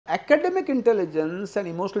academic intelligence and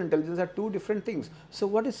emotional intelligence are two different things. So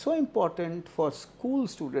what is so important for school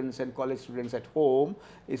students and college students at home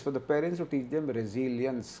is for the parents to teach them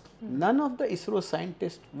resilience. None of the ISRO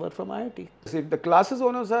scientists were from IIT. So if the classes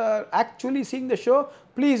owners are actually seeing the show,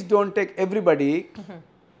 please don't take everybody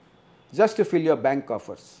just to fill your bank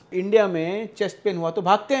coffers. India में chest pain हुआ तो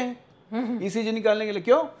भागते हैं ECG निकालने के लिए,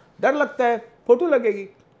 क्यों? डर लगता है, फोटो लगेगी.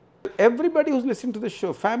 Everybody who's listening to the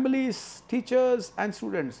show, families, teachers and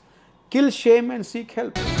students, kill shame and seek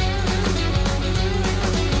help.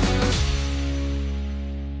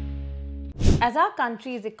 As our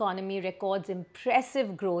country's economy records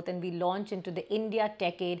impressive growth and we launch into the India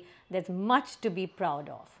decade, there's much to be proud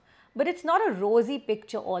of. But it's not a rosy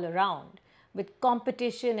picture all around. With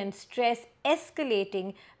competition and stress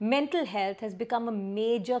escalating, mental health has become a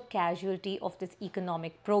major casualty of this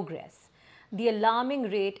economic progress. The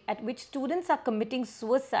alarming rate at which students are committing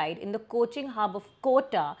suicide in the coaching hub of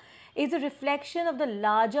Kota is a reflection of the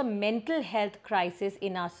larger mental health crisis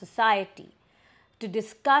in our society. To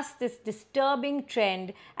discuss this disturbing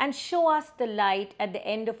trend and show us the light at the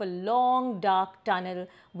end of a long, dark tunnel,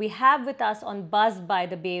 we have with us on Buzz by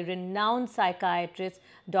the Bay renowned psychiatrist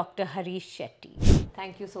Dr. Harish Shetty.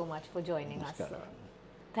 Thank you so much for joining us, sir.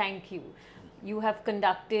 Thank you. You have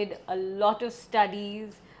conducted a lot of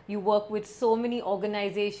studies. You work with so many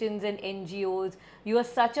organizations and NGOs. You are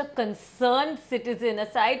such a concerned citizen.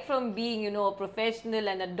 Aside from being, a professional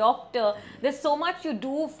and a doctor, there's so much you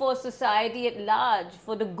do for society at large,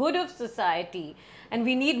 for the good of society. And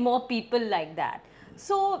we need more people like that.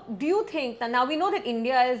 So do you think, now we know that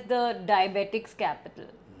India is the diabetics capital.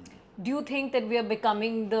 Do you think that we are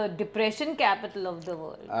becoming the depression capital of the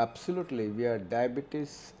world? Absolutely. We are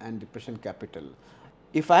diabetes and depression capital.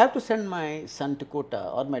 If I have to send my son to Kota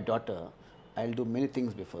or my daughter, I will do many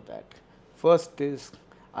things before that. First is,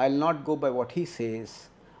 I will not go by what he says.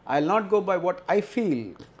 I will not go by what I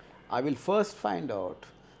feel. I will first find out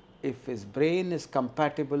if his brain is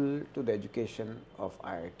compatible to the education of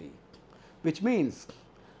IIT. Which means,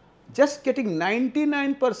 just getting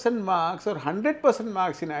 99% marks or 100%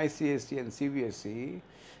 marks in ICSE and CBSE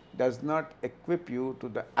does not equip you to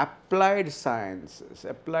the applied sciences,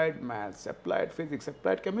 applied maths, applied physics,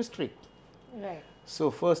 applied chemistry. Right.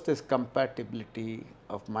 So first is compatibility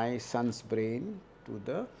of my son's brain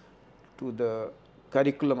to the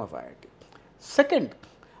curriculum of IIT. Second,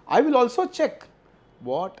 I will also check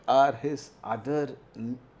what are his other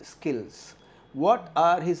skills, what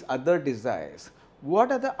are his other desires,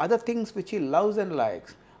 what are the other things which he loves and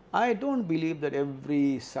likes. I don't believe that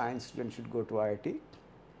every science student should go to IIT.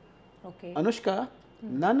 Okay. Anushka,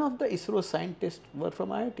 none of the ISRO scientists were from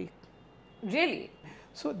IIT. Really?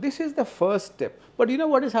 So this is the first step. But you know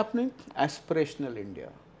what is happening? Aspirational India.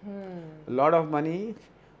 A lot of money,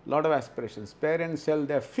 a lot of aspirations. Parents sell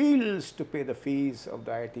their fields to pay the fees of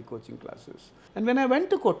the IIT coaching classes. And when I went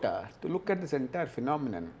to Kota to look at this entire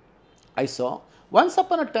phenomenon, I saw once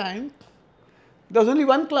upon a time, there was only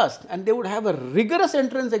one class and they would have a rigorous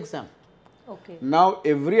entrance exam. Okay. Now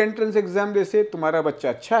every entrance exam they say, तुम्हारा बच्चा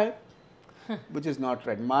अच्छा है, which is not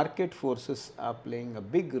right. Market forces are playing a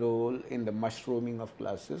big role in the mushrooming of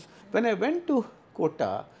classes. When I went to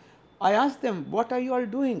Kota, I asked them, what are you all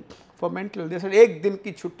doing for mental? They said, एक दिन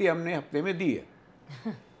की छुट्टी हमने हफ्ते में दी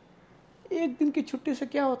है. एक दिन की छुट्टी से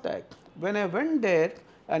क्या होता है? When I went there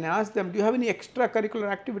and I asked them, do you have any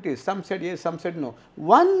extracurricular activities? Some said yes, some said no.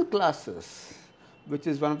 One classes, which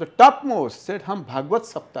is one of the topmost, said हम भागवत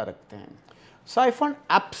सप्ताह रखते हैं. So I found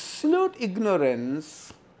absolute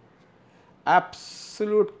ignorance,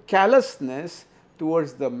 absolute callousness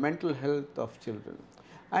towards the mental health of children.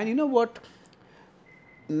 And you know what?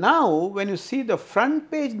 Now when you see the front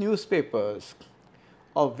page newspapers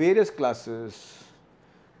of various classes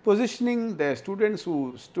positioning their students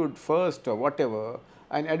who stood first or whatever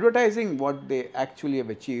and advertising what they actually have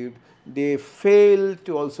achieved, they fail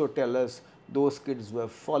to also tell us those kids who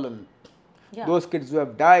have fallen, those kids who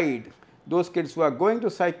have died, those kids who are going to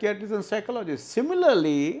psychiatrists and psychologists.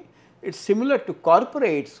 Similarly, it's similar to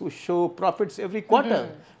corporates who show profits every quarter,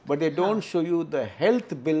 but they don't show you the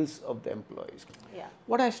health bills of the employees. Yeah.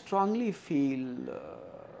 What I strongly feel,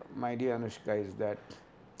 my dear Anushka, is that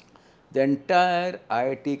the entire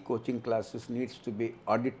IIT coaching classes needs to be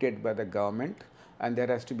audited by the government, and there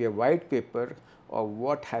has to be a white paper of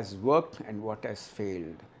what has worked and what has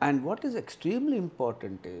failed. And what is extremely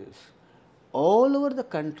important is, all over the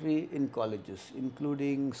country in colleges,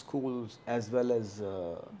 including schools as well as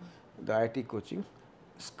the IIT coaching,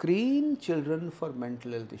 screen children for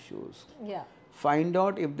mental health issues. Yeah. Find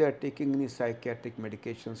out if they are taking any psychiatric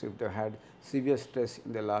medications, if they have had severe stress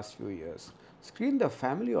in the last few years. Screen the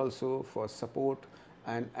family also for support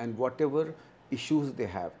and whatever issues they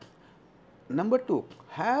have. Number two,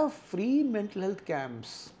 have free mental health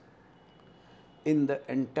camps in the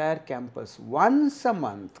entire campus once a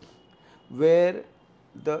month, where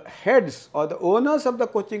the heads or the owners of the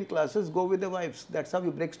coaching classes go with the wives. That's how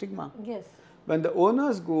you break stigma. Yes. When the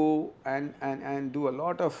owners go and do a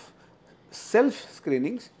lot of self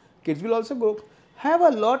screenings, kids will also go. Have a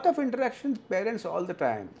lot of interaction with parents all the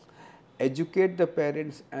time. Educate the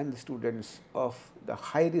parents and the students of the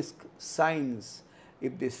high risk signs.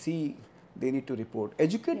 If they see, they need to report.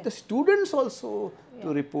 Educate the students also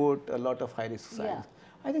to report a lot of high risk signs. Yeah.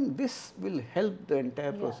 I think this will help the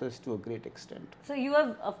entire process to a great extent. So you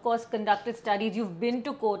have, of course, conducted studies. You've been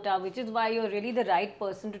to Kota, which is why you're really the right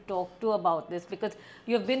person to talk to about this, because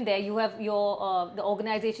you have been there. You have your the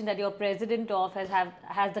organization that you're president of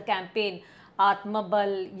has the campaign Atma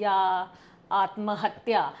Bal Ya Atma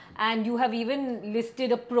Hatya, and you have even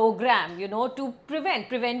listed a program, you know, to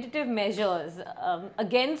preventative measures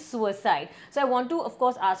against suicide. So I want to, of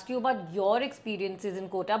course, ask you about your experiences in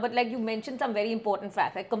Kota, but like you mentioned some very important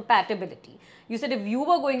facts like compatibility. You said if you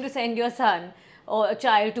were going to send your son or a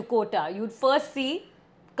child to Kota, you'd first see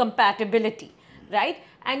compatibility, right?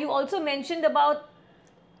 And you also mentioned about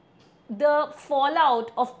the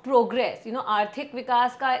fallout of progress, you know, आर्थिक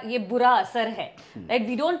विकास का ये बुरा असर है, right?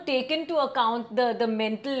 We don't take into account the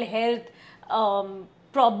mental health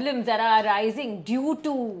problems that are arising due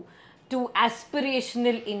to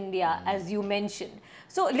aspirational India, as you mentioned.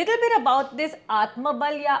 So a little bit about this Atma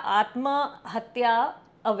Bal ya Atma Hatya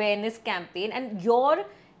awareness campaign and your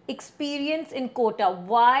experience in Kota.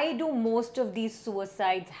 Why do most of these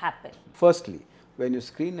suicides happen? Firstly, when you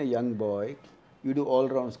screen a young boy, you do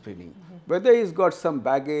all-round screening. Whether he's got some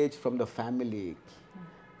baggage from the family,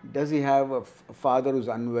 does he have a father who's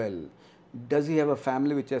unwell, does he have a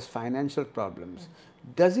family which has financial problems,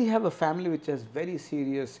 does he have a family which has very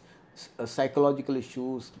serious psychological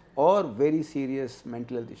issues or very serious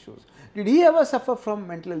mental health issues. Did he ever suffer from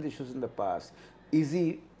mental health issues in the past? Is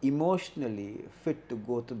he emotionally fit to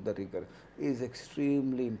go through the rigor? Is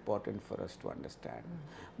extremely important for us to understand.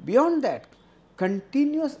 Beyond that,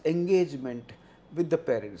 continuous engagement with the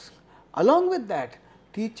parents. Along with that,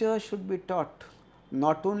 teachers should be taught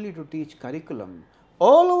not only to teach curriculum.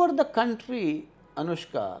 All over the country,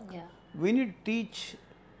 Anushka, we need to teach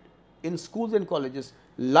in schools and colleges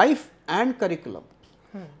life and curriculum.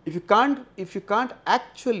 If you can't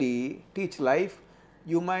actually teach life,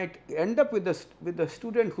 you might end up with a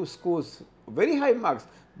student who scores very high marks,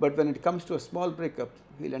 but when it comes to a small breakup,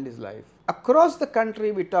 he'll end his life. Across the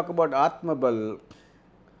country, we talk about Atma Bal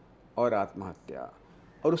और आत्महत्या,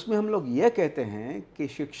 और उसमें हम लोग ये कहते हैं कि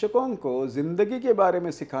शिक्षकों को ज़िंदगी के बारे में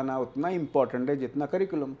सिखाना उतना इम्पॉर्टेंट है जितना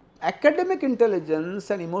curriculum. Academic intelligence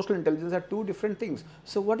and emotional intelligence are two different things.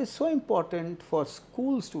 So what is so important for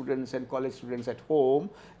school students and college students at home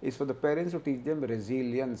is for the parents to teach them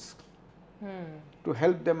resilience, to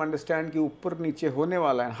help them understand कि ऊपर नीचे होने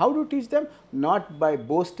वाला है. How to teach them? Not by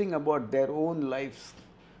boasting about their own lives.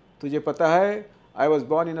 तुझे पता है, I was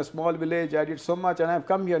born in a small village, I did so much and I have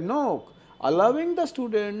come here. No, allowing the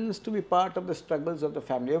students to be part of the struggles of the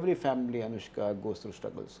family. Every family, Anushka, goes through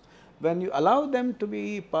struggles. When you allow them to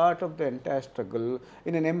be part of the entire struggle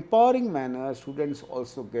in an empowering manner, students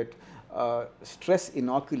also get stress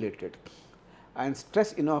inoculated. And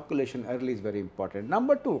stress inoculation early is very important.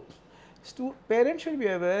 Number two, parents should be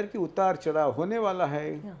aware कि उतार चढ़ाव होने वाला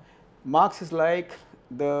है. Marks is like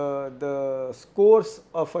the scores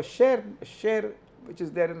of a share which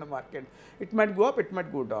is there in the market. It might go up, it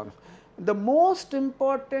might go down. The most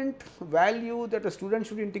important value that a student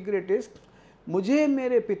should integrate is मुझे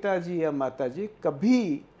मेरे पिताजी या माताजी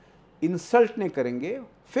कभी insult नहीं करेंगे,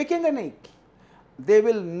 फेंकेंगे नहीं. They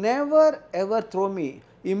will never ever throw me.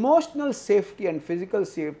 Emotional safety and physical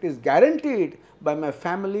safety is guaranteed by my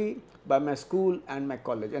family, by my school and my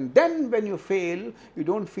college. And then when you fail, you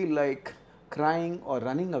don't feel like crying or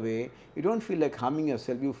running away, you don't feel like harming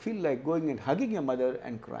yourself, you feel like going and hugging your mother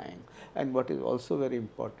and crying. And what is also very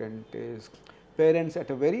important is parents at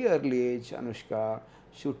a very early age, Anushka,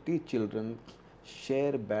 should teach children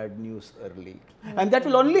share bad news early. And that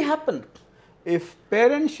will only happen if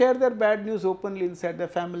parents share their bad news openly inside their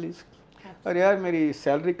families. अरे यार मेरी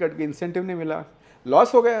salary cut गई, incentive नहीं मिला,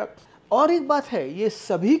 loss हो गया. और एक बात है, ये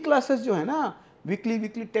सभी क्लासेस जो है ना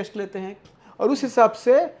वीकली टेस्ट लेते हैं और उस हिसाब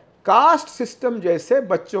से कास्ट सिस्टम जैसे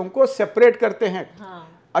बच्चों को सेपरेट करते हैं.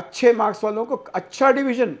 अच्छे मार्क्स वालों को अच्छा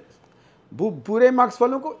डिवीजन, बुरे मार्क्स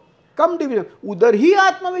वालों को कम डिवीजन. उधर ही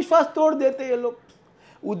आत्मविश्वास तोड़ देते हैं ये लोग,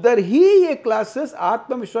 उधर ही ये क्लासेस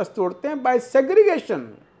आत्मविश्वास तोड़ते हैं bye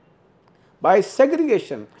segregation. by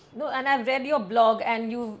segregation. No, and I've read your blog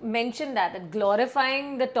and you've mentioned that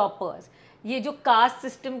glorifying the toppers. ये जो caste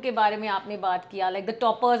system के बारे में आपने बात किया, like the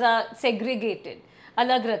toppers are segregated,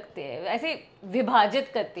 अलग रखते हैं, ऐसे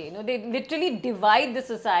विभाजित करते हैं, they literally divide the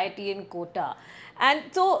society in quota. And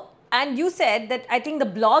so, and you said that, I think the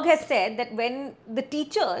blog has said that when the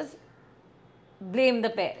teachers blame the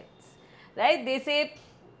parents, right? They say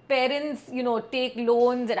parents, take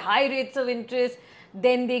loans at high rates of interest,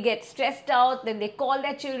 then they get stressed out, then they call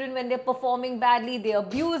their children when they're performing badly, they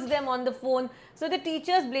abuse them on the phone. So the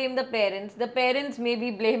teachers blame the parents may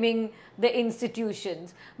be blaming the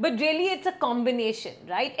institutions. But really it's a combination,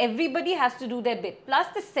 right? Everybody has to do their bit. Plus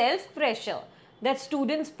the self-pressure that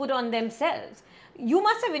students put on themselves. You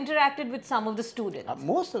must have interacted with some of the students.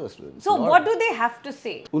 Most of the students. So what do they have to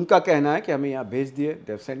say? उनका कहना है कि हमें यहाँ भेज दिए,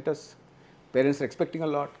 they have sent us. Parents are expecting a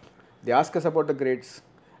lot. They ask us about the grades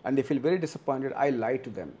and they feel very disappointed. I lie to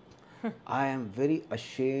them. I am very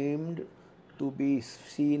ashamed to be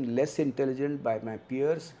seen less intelligent by my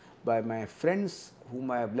peers, by my friends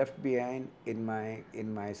whom I have left behind in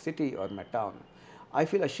my city or my town. I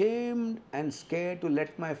feel ashamed and scared to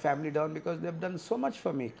let my family down because they have done so much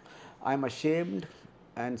for me. I am ashamed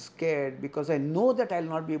and scared because I know that I will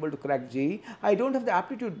not be able to crack JEE. I don't have the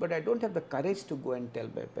aptitude, but I don't have the courage to go and tell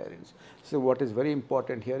my parents. So what is very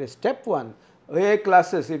important here is step one. Hey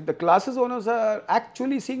classes, if the classes owners are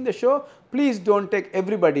actually seeing the show, please don't take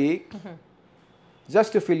everybody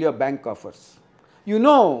just to fill your bank coffers. You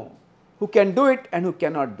know who can do it and who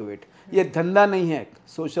cannot do it. ये धंधा नहीं है,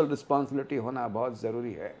 social responsibility होना बहुत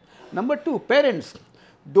ज़रूरी है. Number two, parents,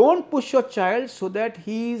 don't push your child so that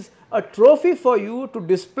he is a trophy for you to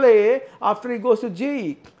display after he goes to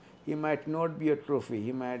JEE. He might not be a trophy,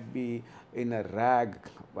 he might be in a rag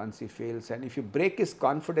once he fails, and if you break his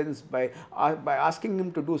confidence by asking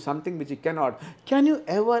him to do something which he cannot, can you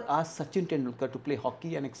ever ask Sachin Tendulkar to play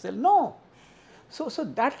hockey and excel? No. So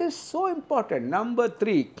that is so important. Number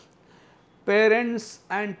three, parents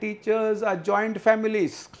and teachers are joint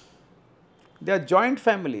families. They are joint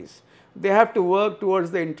families. They have to work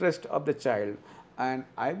towards the interest of the child. And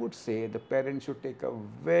I would say the parents should take a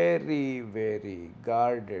very, very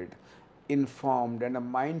guarded, informed and a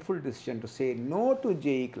mindful decision to say no to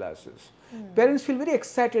JEE classes. Parents feel very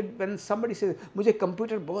excited when somebody says, मुझे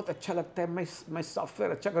computer बहुत अच्छा लगता है, मैं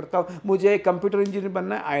software अच्छा करता हूँ, मुझे कंप्यूटर इंजीनियर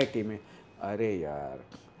बनना है IIT में. अरे यार,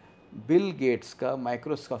 बिल गेट्स का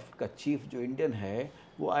माइक्रोसॉफ्ट का चीफ जो इंडियन है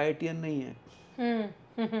वो IITian नहीं है.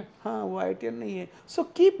 हाँ, वो IITian नहीं है. So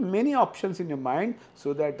keep many options in your mind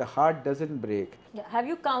so that the heart doesn't break. Have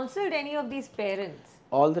you counseled any of these parents?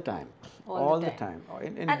 All the time. All the time.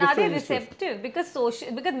 And are they receptive? Because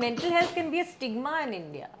mental health can be a stigma in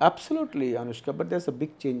India. Absolutely, Anushka. But there's a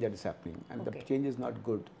big change that is happening, and the change is not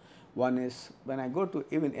good. One is when I go to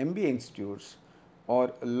even MBA institutes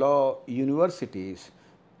or law universities,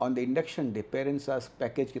 on the induction day, parents ask,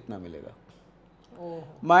 package kitna milega? Oh.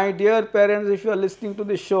 My dear parents, if you are listening to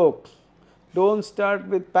this show, don't start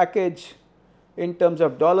with package in terms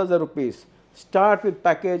of dollars or rupees. Start with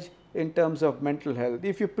package in terms of mental health.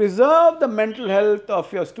 If you preserve the mental health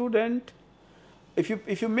of your student, if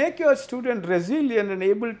you make your student resilient and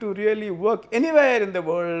able to really work anywhere in the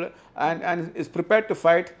world and is prepared to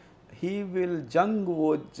fight, he will jang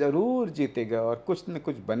wo zarur jeetega aur kuch na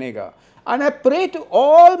kuch banega. And I pray to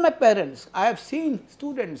all my parents. I have seen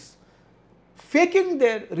students faking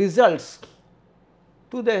their results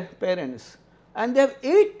to their parents, and they have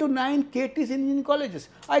 8 to 9 KTs in engineering colleges.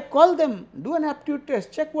 I call them, do an aptitude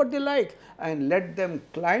test, check what they like, and let them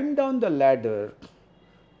climb down the ladder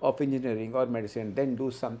of engineering or medicine, then do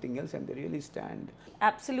something else, and they really stand.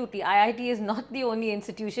 Absolutely. IIT is not the only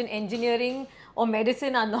institution. Engineering or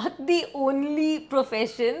medicine are not the only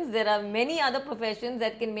professions. There are many other professions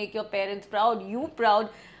that can make your parents proud, you proud,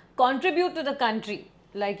 contribute to the country.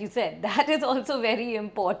 Like you said, that is also very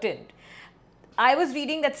important. I was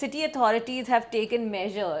reading that city authorities have taken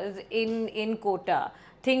measures in Kota,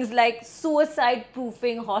 things like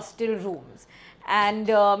suicide-proofing hostel rooms and,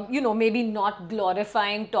 maybe not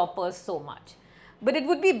glorifying toppers so much. But it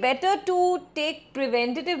would be better to take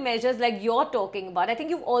preventative measures like you're talking about. I think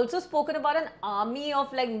you've also spoken about an army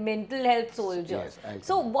of like mental health soldiers. Yes,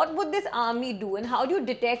 so what would this army do and how do you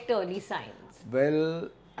detect early signs? Well,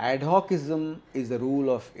 ad hocism is the rule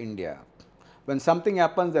of India. When something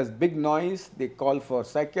happens, there's big noise, they call for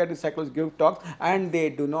psychiatrists, psychologists, give talks, and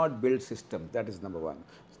they do not build systems. That is number one.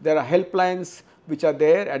 There are helplines which are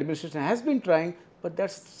there, administration has been trying, but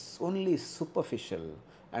that's only superficial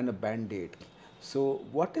and a band-aid. So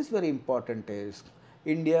what is very important is,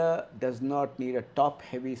 India does not need a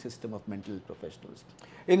top-heavy system of mental professionals.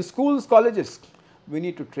 In schools, colleges, we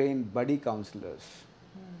need to train buddy counselors,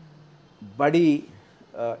 buddy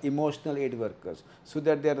emotional aid workers, so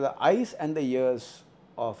that they are the eyes and the ears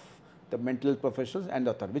of the mental health professionals and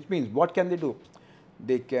the authority. Which means, what can they do?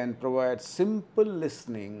 They can provide simple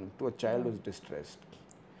listening to a child who is distressed.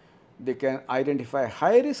 They can identify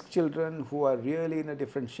high risk children who are really in a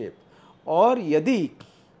different shape. और यदि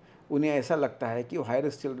उन्हें ऐसा लगता है कि वो high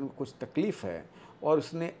risk children को कुछ तकलीफ है और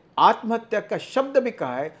उसने आत्महत्या का शब्द भी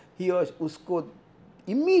कहा है, ही उसको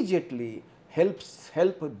इमीडिएटली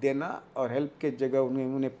हेल्प देना और हेल्प के जगह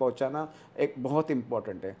उन्हें पहुंचाना एक बहुत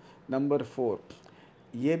इम्पॉर्टेंट है. नंबर 4,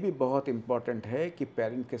 ये भी बहुत इम्पॉर्टेंट है कि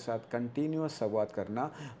पेरेंट के साथ कंटिन्यूस संवाद करना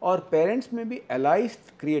और पेरेंट्स में भी एलाइज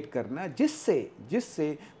क्रिएट करना,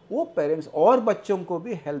 जिससे वो पेरेंट्स और बच्चों को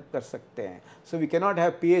भी हेल्प कर सकते हैं. So we can not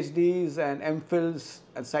have PhDs and MPhils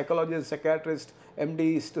and psychologist, psychiatrist,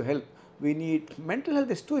 MDs to help. We need mental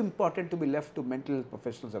health is to important to be left to mental health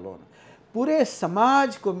professionals alone. पूरे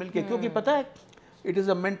समाज को मिलके, क्योंकि पता है it is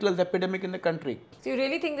a mental health epidemic in the country. So you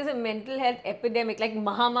really think there's a mental health epidemic, like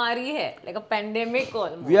महामारी है, like a pandemic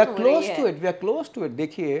almost? We are close to it. We are close to it.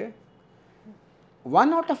 देखिए,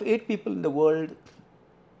 1 out of 8 people in the world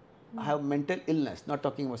have mental illness. Not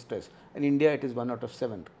talking about stress. In India, it is 1 out of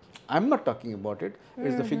 7. I'm not talking about it.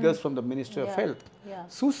 It's the figures from the Ministry of Health. Yeah.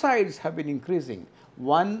 Suicides have been increasing.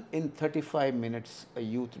 1 in 35 minutes, a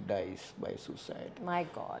youth dies by suicide. My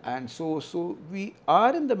God. And so we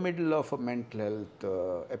are in the middle of a mental health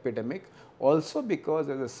epidemic, also because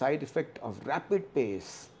there's a side effect of rapid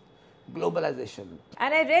pace, globalization.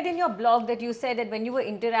 And I read in your blog that you said that when you were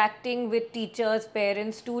interacting with teachers,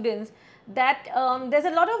 parents, students, that there's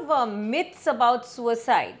a lot of myths about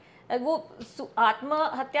suicide. वो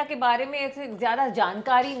आत्महत्या के बारे में ऐसे ज़्यादा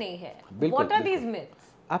जानकारी नहीं है. What are these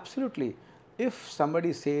myths? Absolutely. If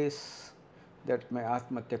somebody says that मैं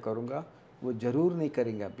आत्महत्या करूँगा, वो जरूर नहीं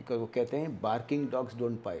करेंगे, बिकॉज वो कहते हैं barking dogs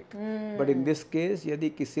don't bite. But in this case, यदि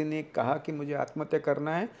किसी ने कहा कि मुझे आत्महत्या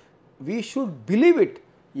करना है, वी शुड बिलीव इट.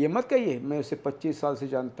 ये मत कहिए मैं उसे 25 साल से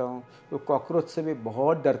जानता हूँ, वो कॉकरोच से भी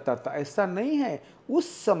बहुत डरता था. ऐसा नहीं है.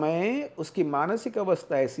 उस समय उसकी मानसिक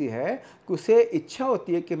अवस्था ऐसी है कि उसे इच्छा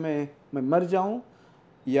होती है कि मैं मर जाऊँ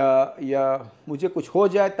या मुझे कुछ हो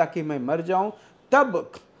जाए ताकि मैं मर जाऊँ.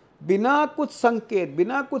 तब बिना कुछ संकेत,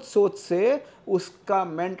 बिना कुछ सोच से उसका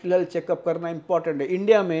मेंटल हेल्थ चेकअप करना इंपॉर्टेंट है.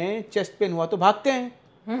 इंडिया में चेस्ट पेन हुआ तो भागते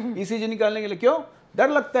हैं ECG निकालने के लिए. क्यों? डर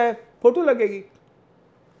लगता है, फोटो लगेगी.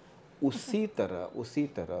 उसी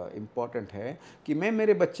तरह इंपॉर्टेंट है कि मैं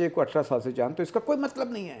मेरे बच्चे को 18 साल से जानता हूं, इसका कोई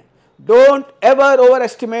मतलब नहीं है. Don't ever over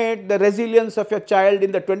estimate the resilience of your child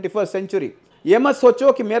in the 21st century. ये मत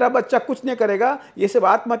सोचो कि मेरा बच्चा कुछ नहीं करेगा, ये सब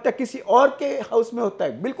आत्महत्या किसी और के हाउस में होता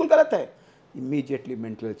है. बिल्कुल गलत है. Immediately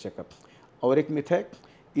mental checkup. और एक मिथ है,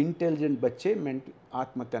 इंटेलिजेंट बच्चे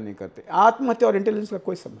आत्महत्या नहीं करते. आत्महत्या और इंटेलिजेंस का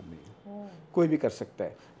कोई संबंध नहीं है. कोई भी कर सकता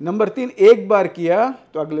है. नंबर 3, एक बार किया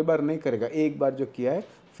तो अगली बार नहीं करेगा. एक बार जो किया है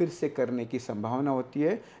फिर से करने की संभावना होती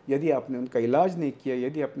है, यदि आपने उनका इलाज नहीं किया,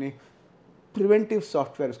 यदि आपने प्रिवेंटिव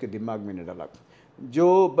सॉफ्टवेयर उसके दिमाग में नहीं डाला.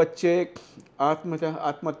 जो बच्चे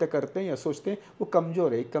आत्महत्या करते हैं या सोचते हैं, वो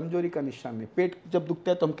कमज़ोर है. कमजोरी का निशान नहीं. पेट जब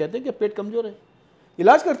दुखता है तो हम कहते हैं कि पेट कमज़ोर है.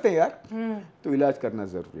 इलाज करते हैं यार. तो इलाज करना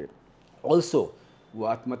ज़रूरी है. ऑल्सो वो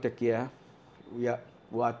आत्महत्या किया या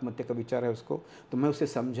वो आत्महत्या का विचार है उसको, तो मैं उसे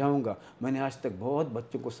समझाऊंगा. मैंने आज तक बहुत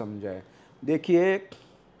बच्चों को समझाया. देखिए,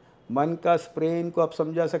 मन का स्प्रेन को आप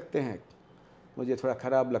समझा सकते हैं, मुझे थोड़ा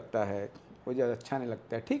ख़राब लगता है, मुझे अच्छा नहीं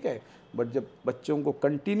लगता है, ठीक है. बट जब बच्चों को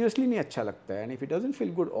कंटिन्यूसली नहीं अच्छा लगता है, and if it doesn't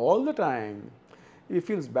feel good all the time, if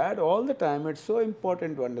feels bad all the time, it's so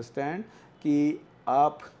important to understand कि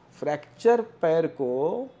आप फ्रैक्चर पैर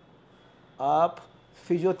को आप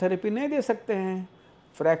फिजियोथेरेपी नहीं दे सकते हैं.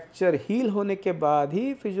 फ्रैक्चर हील होने के बाद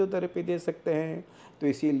ही फिजियोथेरेपी दे सकते हैं. तो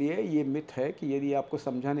इसीलिए ये मिथ है कि यदि आपको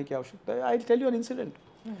समझाने की आवश्यकता है. I will tell you an incident.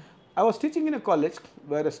 I was teaching in a college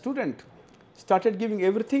where a student started giving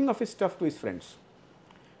everything of his stuff to his friends.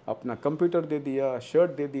 अपना कंप्यूटर दे दिया,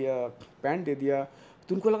 शर्ट दे दिया, पैंट दे दिया.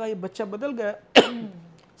 तो उनको लगा ये बच्चा बदल गया.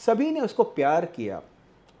 सभी ने उसको प्यार किया.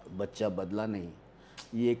 बच्चा बदला नहीं.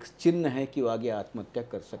 ये एक चिन्ह है कि वो आगे आत्महत्या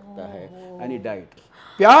कर सकता है. And he died.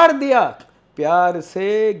 प्यार दिया. प्यार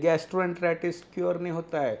से गैस्ट्रोएंटेराइटिस क्योर नहीं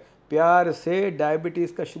होता है. प्यार से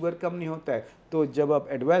डायबिटीज़ का शुगर कम नहीं होता है. तो जब आप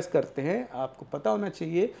एडवाइस करते हैं, आपको पता होना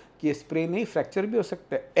चाहिए कि ये स्प्रे नहीं, फ्रैक्चर भी हो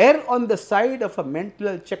सकता है. Air on the side of a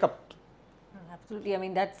mental checkup. Absolutely. I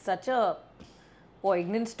mean, that's such a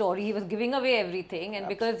poignant story. He was giving away everything, and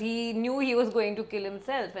because he knew he was going to kill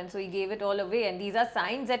himself, and so he gave it all away. And these are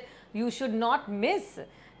signs that you should not miss.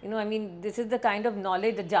 You know, I mean, this is the kind of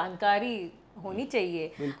knowledge, the jankari honi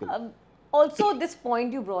chahiye. Also, this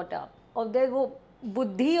point you brought up of there wo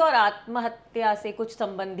बुद्धि और आत्महत्या से कुछ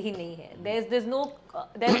संबंध ही नहीं है. There's no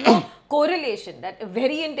correlation that a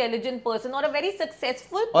very intelligent person or a very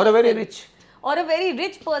successful person or a very rich or a very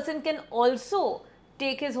rich person can also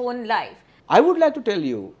take his own life. I would like to tell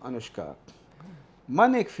you, Anushka,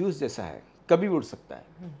 मन एक fuse जैसा है, कभी भी उड़ सकता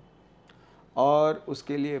है. और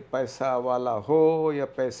उसके लिए पैसा वाला हो या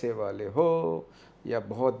पैसे वाले हो या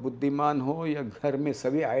बहुत बुद्धिमान हो या घर में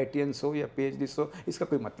सभी IITians हो या PhDs हो, इसका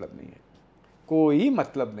कोई मतलब नहीं है. कोई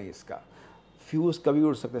मतलब नहीं इसका. फ्यूज़ कभी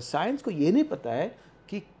उड़ सकता है. साइंस को ये नहीं पता है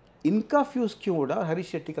कि इनका फ्यूज़ क्यों उड़ा,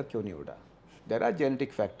 हरीश शेट्टी का क्यों नहीं उड़ा. There are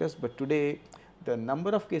genetic factors, but today the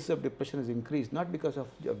number of cases of depression has increased not because of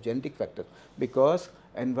genetic factors, because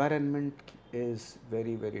environment is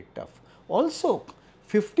very, very tough. Also,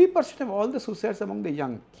 50% of all the suicides among the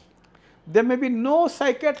young, there may be no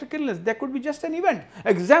psychiatric illness, there could be just an event.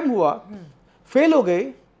 Exam हुआ, fail हो गए,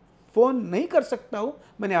 phone नहीं कर सकता हूँ,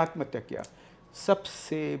 मैंने आत्महत्या किया.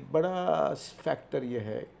 सबसे बड़ा फैक्टर ये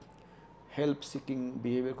है, हेल्प सीकिंग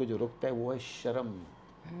बिहेवियर को जो रोकता है वो है शर्म.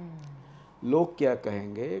 लोग क्या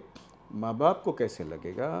कहेंगे, माँ बाप को कैसे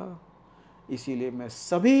लगेगा. इसीलिए मैं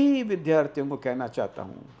सभी विद्यार्थियों को कहना चाहता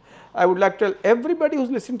हूँ, I would like to tell everybody who's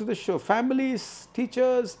listening to the show, families,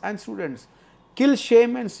 teachers and students, kill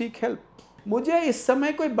shame and seek help. मुझे इस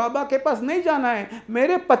समय कोई बाबा के पास नहीं जाना है,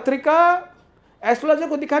 मेरे पत्रिका एस्ट्रोलॉजर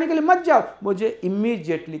को दिखाने के लिए मत जाओ, मुझे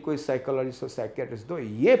इमीडिएटली कोई साइकोलॉजिस्ट और साइकियाट्रिस्ट दो.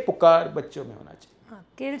 ये पुकार बच्चों में होना चाहिए.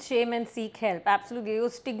 Kill shame and seek help. Absolutely. वो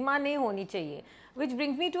stigma नहीं होनी चाहिए. Which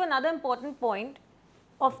brings me to another important point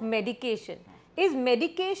of medication. Is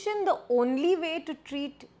medication the only way to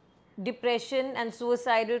treat depression and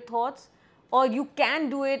suicidal thoughts, or you can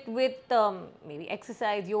do it with maybe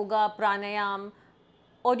exercise, yoga, pranayam,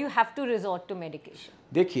 or you have to resort to medication?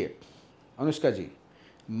 देखिए अनुष्का जी,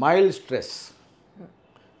 mild stress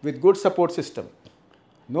with good support system,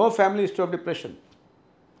 no family history of depression,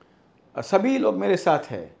 सभी लोग मेरे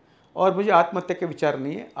साथ हैं और मुझे आत्महत्या के विचार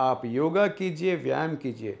नहीं है. आप योगा कीजिए, व्यायाम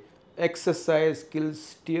कीजिए, exercise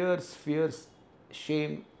kills tears, fears,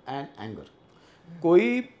 shame and anger.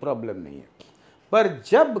 कोई प्रॉब्लम नहीं है. पर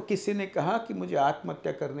जब किसी ने कहा कि मुझे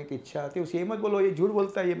आत्महत्या करने की इच्छा आती है, उसे ये मत बोलो ये झूठ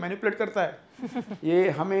बोलता है, ये मैनिपुलेट करता है, ये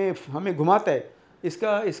हमें घुमाता है,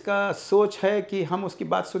 इसका सोच है कि हम उसकी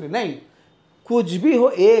बात सुने. नहीं, कुछ भी हो,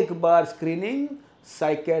 एक बार स्क्रीनिंग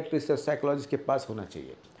साइकियाट्रिस्ट और साइकोलॉजिस्ट के पास होना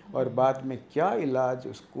चाहिए और बाद में क्या इलाज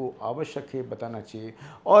उसको आवश्यक है बताना चाहिए.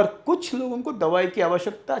 और कुछ लोगों को दवाई की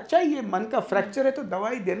आवश्यकता चाहिए, मन का फ्रैक्चर है तो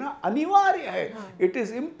दवाई देना अनिवार्य है. It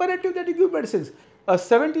is imperative that you give medicines. A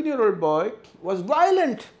 17-year-old boy was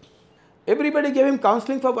violent. Everybody gave him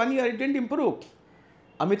counseling for 1 year. It didn't improve.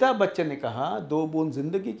 Amitabh Bachchan ने कहा 2 बूंद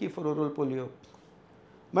जिंदगी की फॉर ओरल पोलियो.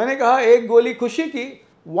 मैंने कहा 1 गोली खुशी की.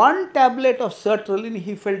 1 tablet of sertraline,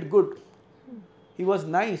 he felt good. He was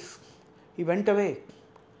nice. He went away.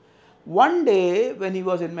 One day when he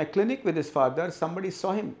was in my clinic with his father, somebody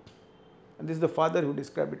saw him. And this is the father who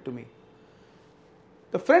described it to me.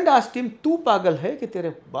 The friend asked him, तू पागल है कि तेरे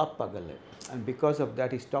बाप पागल है? And because of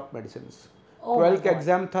that he stopped medicines. 12 का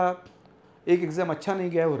exam था, एक एग्ज़ाम अच्छा नहीं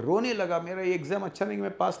गया, वो रोने लगा, मेरा ये एग्ज़ाम अच्छा नहीं गया,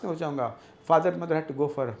 मैं पास नहीं हो जाऊँगा. Father and mother had to go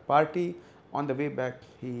for a party. On the way back,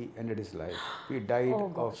 he ended his life. He died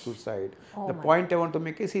of suicide. The point I want to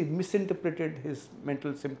make is he misinterpreted his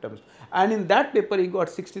mental symptoms. And in that paper, he got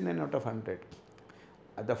 69 out of 100.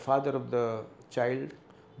 The father of the child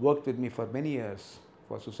worked with me for many years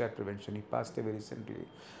for suicide prevention. He passed away recently.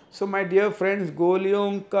 So my dear friends, गोलियों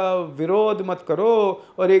का विरोध मत करो.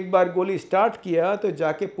 और एक बार गोली start किया तो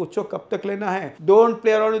जाके पूछो कब तक लेना है. Don't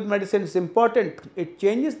play around with medicine. It's important. It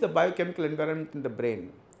changes the biochemical environment in the brain.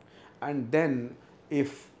 And then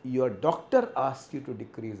if your doctor asks you to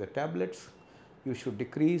decrease the tablets, you should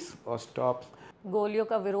decrease or stop. गोलियों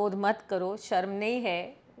का विरोध मत करो, शर्म नहीं है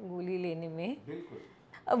गोली लेने में.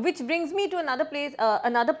 बिल्कुल. Which brings me to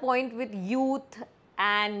another point with youth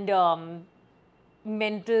and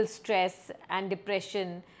mental stress and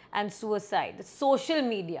depression and suicide. Social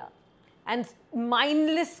media and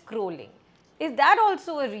mindless scrolling. Is that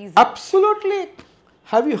also a reason? Absolutely.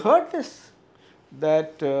 Have you heard this?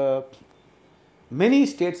 That many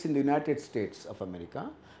states in the United States of America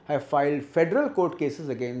have filed federal court cases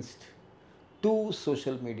against 2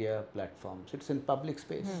 social media platforms. It's in public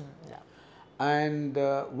space. Yeah. And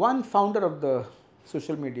one founder of the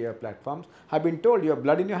social media platforms have been told you have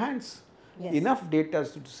blood in your hands. Yes. Enough data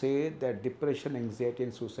to say that depression, anxiety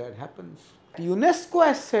and suicide happens. UNESCO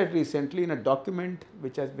has said recently in a document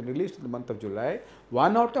which has been released in the month of July,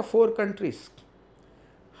 1 out of 4 countries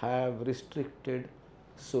have restricted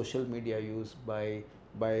social media use by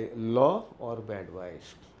law or by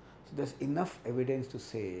advice. So there's enough evidence to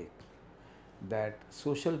say that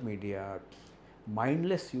social media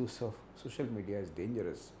Mindless use of social media is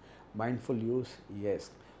dangerous. Mindful use,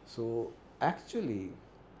 yes. So actually,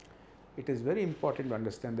 it is very important to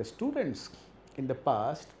understand the students in the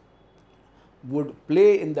past would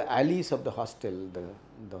play in the alleys of the hostel,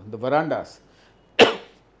 the verandas.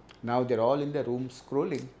 Now they're all in their rooms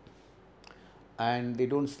scrolling and they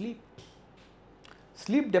don't sleep.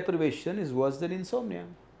 Sleep deprivation is worse than insomnia.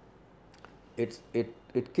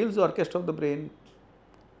 It kills the orchestra of the brain,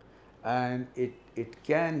 and it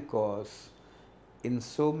can cause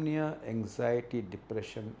insomnia, anxiety,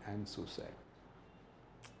 depression and suicide.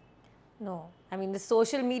 No, I mean the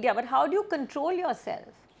social media, but how do you control yourself?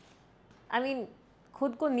 I mean,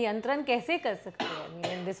 खुद को नियंत्रण कैसे कर सकते हैं? I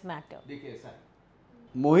mean, in this matter. देखिए ऐसा है,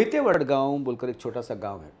 मोहिते वडगांव बोलकर एक छोटा सा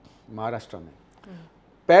गांव है महाराष्ट्र में.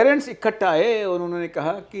 पेरेंट्स इकट्ठा आए और उन्होंने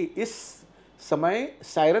कहा कि इस समय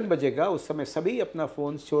सायरन बजेगा, उस समय सभी अपना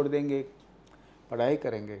फ़ोन छोड़ देंगे, पढ़ाई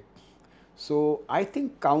करेंगे. सो I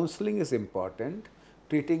think counselling is important,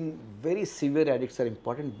 treating very severe addicts are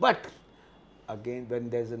important, but again when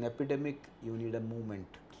there is an epidemic you need a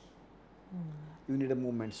movement. You need a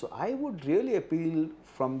movement. So I would really appeal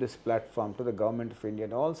from this platform to the government of India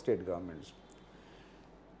and all state governments.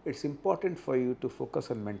 It's important for you to focus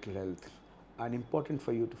on mental health and important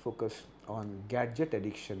for you to focus on gadget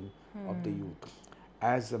addiction of the youth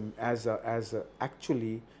as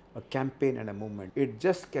actually a campaign and a movement. It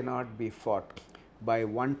just cannot be fought by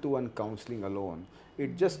one-to-one counseling alone.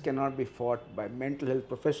 It just cannot be fought by mental health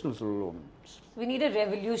professionals alone. We need a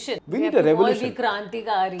revolution. We need a revolution. We have to all be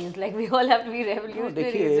krantikaris. Like we all have to be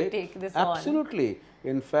revolutionaries to take this on. Absolutely.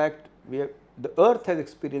 In fact, the earth has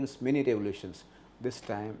experienced many revolutions. This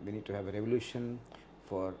time we need to have a revolution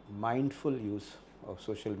for mindful use of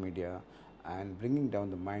social media and bringing down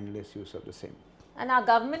the mindless use of the same. And our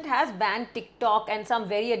government has banned TikTok and some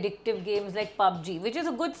very addictive games like PUBG, which is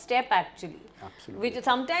a good step actually. Absolutely. Which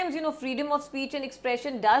sometimes, you know, freedom of speech and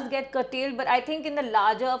expression does get curtailed, but I think in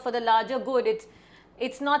for the larger good,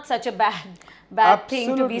 it's not such a bad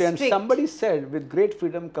thing to be strict. And somebody said, with great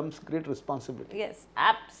freedom comes great responsibility. Yes,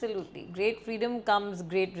 absolutely. Great freedom comes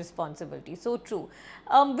great responsibility. So true.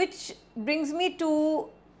 Which brings me to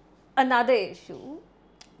another issue.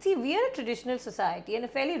 See, we are a traditional society and a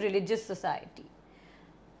fairly religious society.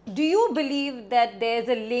 Do you believe that there's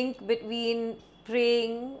a link between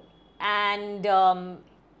praying and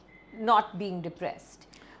not being depressed?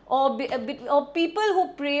 Or people who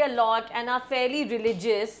pray a lot and are fairly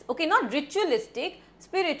religious, okay, not ritualistic,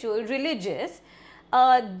 spiritual, religious,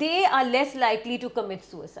 they are less likely to commit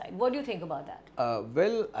suicide. What do you think about that?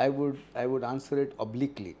 Well, I would answer it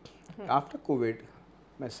obliquely. After COVID,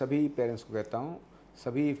 मैं सभी parents को कहता हूँ,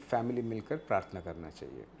 सभी family मिलकर प्रार्थना करना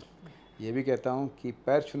चाहिए. ये भी कहता हूँ कि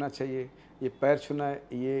पैर छूना चाहिए. ये पैर छूना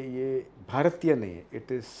ये भारतीय नहीं है,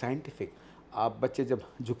 इट इज़ साइंटिफिक. आप बच्चे जब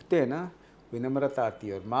झुकते हैं ना, विनम्रता आती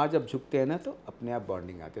है, और माँ जब झुकते हैं ना तो अपने आप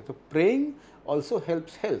बॉन्डिंग आती है. तो praying also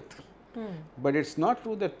helps health, but it's not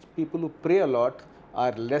true that people who pray a lot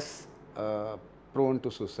are less prone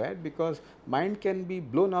to suicide, because mind can be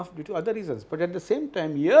blown off due to other reasons. But at the same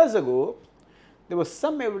time, years ago, there was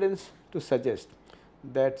some evidence to suggest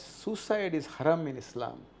that suicide is haram in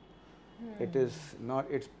Islam. It is not,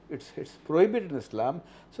 it's prohibited in Islam.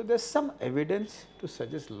 So there's some evidence to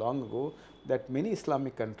suggest long ago that many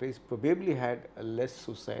Islamic countries probably had a less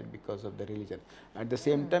suicide because of the religion. At the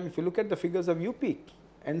same time, if you look at the figures of UP,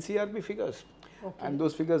 NCRB figures, and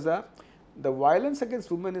those figures are, the violence against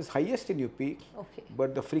women is highest in UP,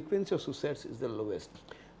 but the frequency of suicides is the lowest.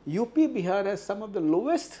 UP, Bihar has some of the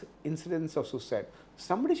lowest incidence of suicide.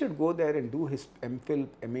 Somebody should go there and do his MPhil,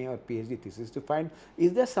 MA or PhD thesis to find,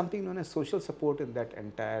 is there something known as social support in that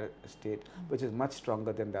entire state, which is much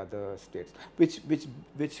stronger than the other states, which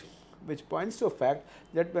points to a fact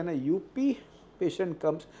that when a UP patient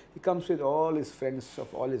comes, he comes with all his friends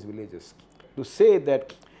of all his villages. To say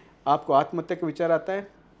that आपको आत्महत्या का विचार आता है,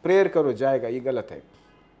 prayer करो जाएगा, ये गलत है.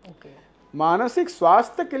 मानसिक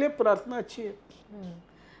स्वास्थ्य के लिए प्रार्थना अच्छी है.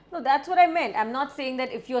 No, that's what I meant. I'm not saying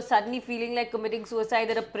that if you're suddenly feeling like committing suicide,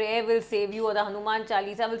 that a prayer will save you or the Hanuman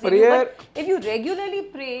Chalisa will save you. But if you regularly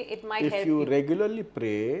pray, it might help you. If you regularly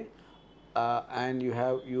pray and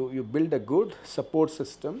you build a good support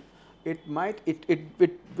system, it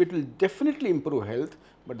will definitely improve health.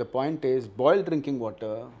 But the point is, boiled drinking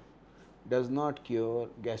water does not cure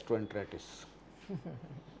gastroenteritis.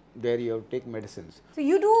 There you have to take medicines. So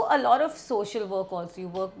you do a lot of social work also. You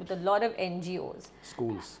work with a lot of NGOs.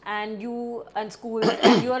 Schools. And schools.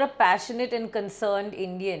 And you are a passionate and concerned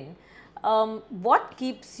Indian. What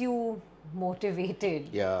keeps you motivated?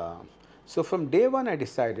 Yeah. So from day one I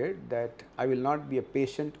decided that I will not be a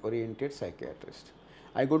patient-oriented psychiatrist.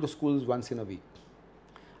 I go to schools once in a week,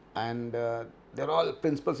 and they're all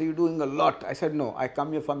principals say, you're doing a lot. I said, no, I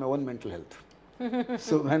come here for my own mental health.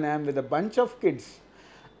 So when I'm with a bunch of kids,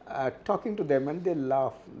 talking to them and they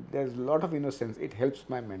laugh, there's a lot of innocence, it helps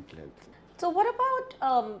my mental health. So what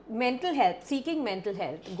about mental health, seeking mental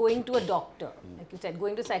health, going to a doctor, like you said,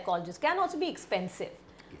 going to a psychologist can also be expensive.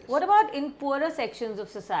 Yes. What about in poorer sections of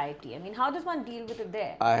society? I mean, how does one deal with it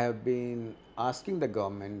there? I have been asking the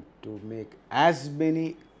government to make as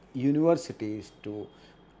many universities to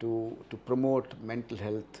promote mental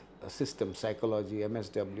health systems, psychology,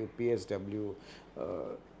 MSW, PSW,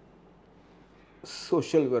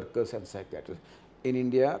 social workers and psychiatrists. In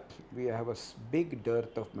India, we have a big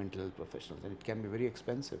dearth of mental health professionals and it can be very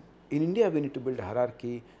expensive. In India, we need to build a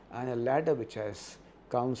hierarchy and a ladder which has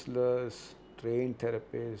counselors, trained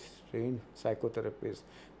therapists, trained psychotherapists,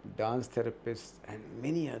 dance therapists and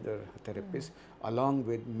many other therapists, along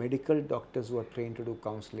with medical doctors who are trained to do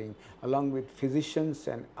counseling, along with physicians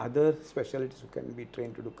and other specialties who can be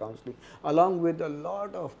trained to do counseling, along with a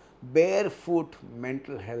lot of barefoot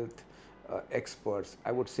mental health experts,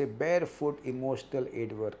 I would say barefoot emotional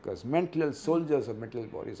aid workers, mental health soldiers of mental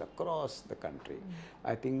health bodies across the country.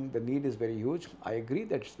 I think the need is very huge. I agree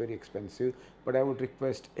that it's very expensive, but I would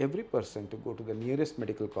request every person to go to the nearest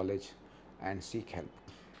medical college and seek help.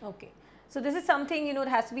 Okay. So this is something, it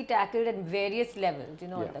has to be tackled at various levels,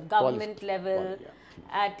 at the government level,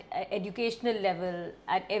 at educational level,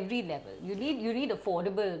 at every level. You need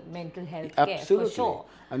affordable mental health care for sure.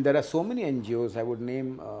 And there are so many NGOs, I would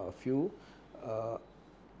name a few.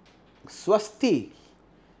 Swasti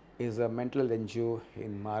is a mental health NGO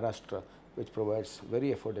in Maharashtra which provides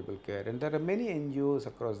very affordable care, and there are many NGOs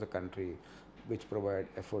across the country which provide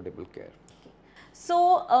affordable care.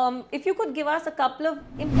 So, if you could give us a couple of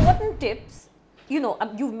important tips,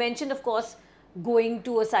 you've mentioned, of course, going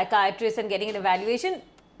to a psychiatrist and getting an evaluation,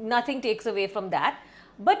 nothing takes away from that,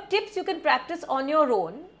 but tips you can practice on your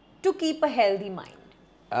own to keep a healthy mind.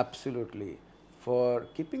 Absolutely. For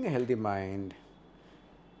keeping a healthy mind,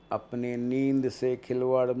 अपने नींद से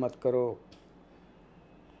खिलवाड़ मत करो,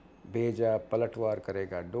 भेजा पलटवार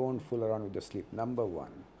करेगा. Don't fool around with the sleep. Number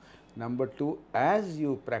one. Number two, as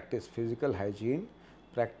you practice physical hygiene,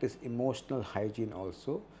 practice emotional hygiene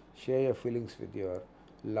also. Share your feelings with your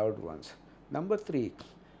loved ones. Number three,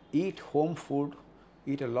 eat home food,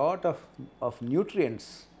 eat a lot of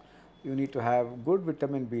nutrients. You need to have good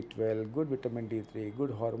vitamin B12, good vitamin D3, good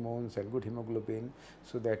hormones and good hemoglobin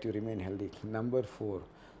so that you remain healthy. Number four,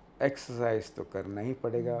 exercise तो करना ही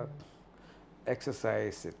पड़ेगा.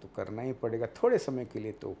 Exercise तो करना ही पड़ेगा, थोड़े समय के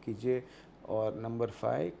लिए तो कीजिए. और number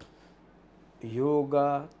five,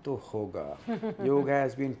 yoga to hoga. Yoga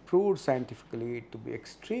has been proved scientifically to be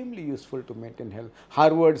extremely useful to maintain health.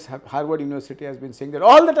 Harvard University has been saying that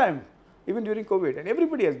all the time, even during COVID, and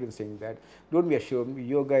everybody has been saying that. Don't be ashamed,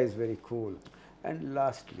 yoga is very cool. And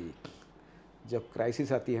lastly, जब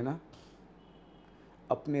crisis आती है ना,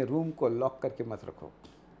 अपने room को lock करके मत रखो.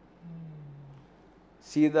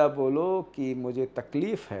 सीधा बोलो कि मुझे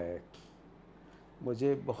तकलीफ है,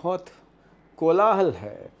 मुझे बहुत कोलाहल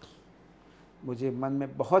है, मुझे मन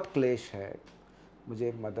में बहुत क्लेश है,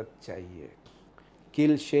 मुझे मदद चाहिए.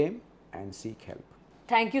 Kill shame and seek help.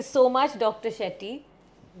 Thank you so much, Dr. Shetty.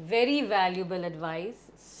 Very valuable advice,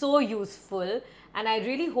 so useful, and I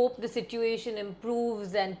really hope the situation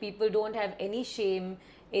improves and people don't have any shame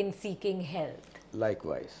in seeking help.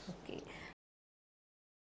 Likewise. Okay.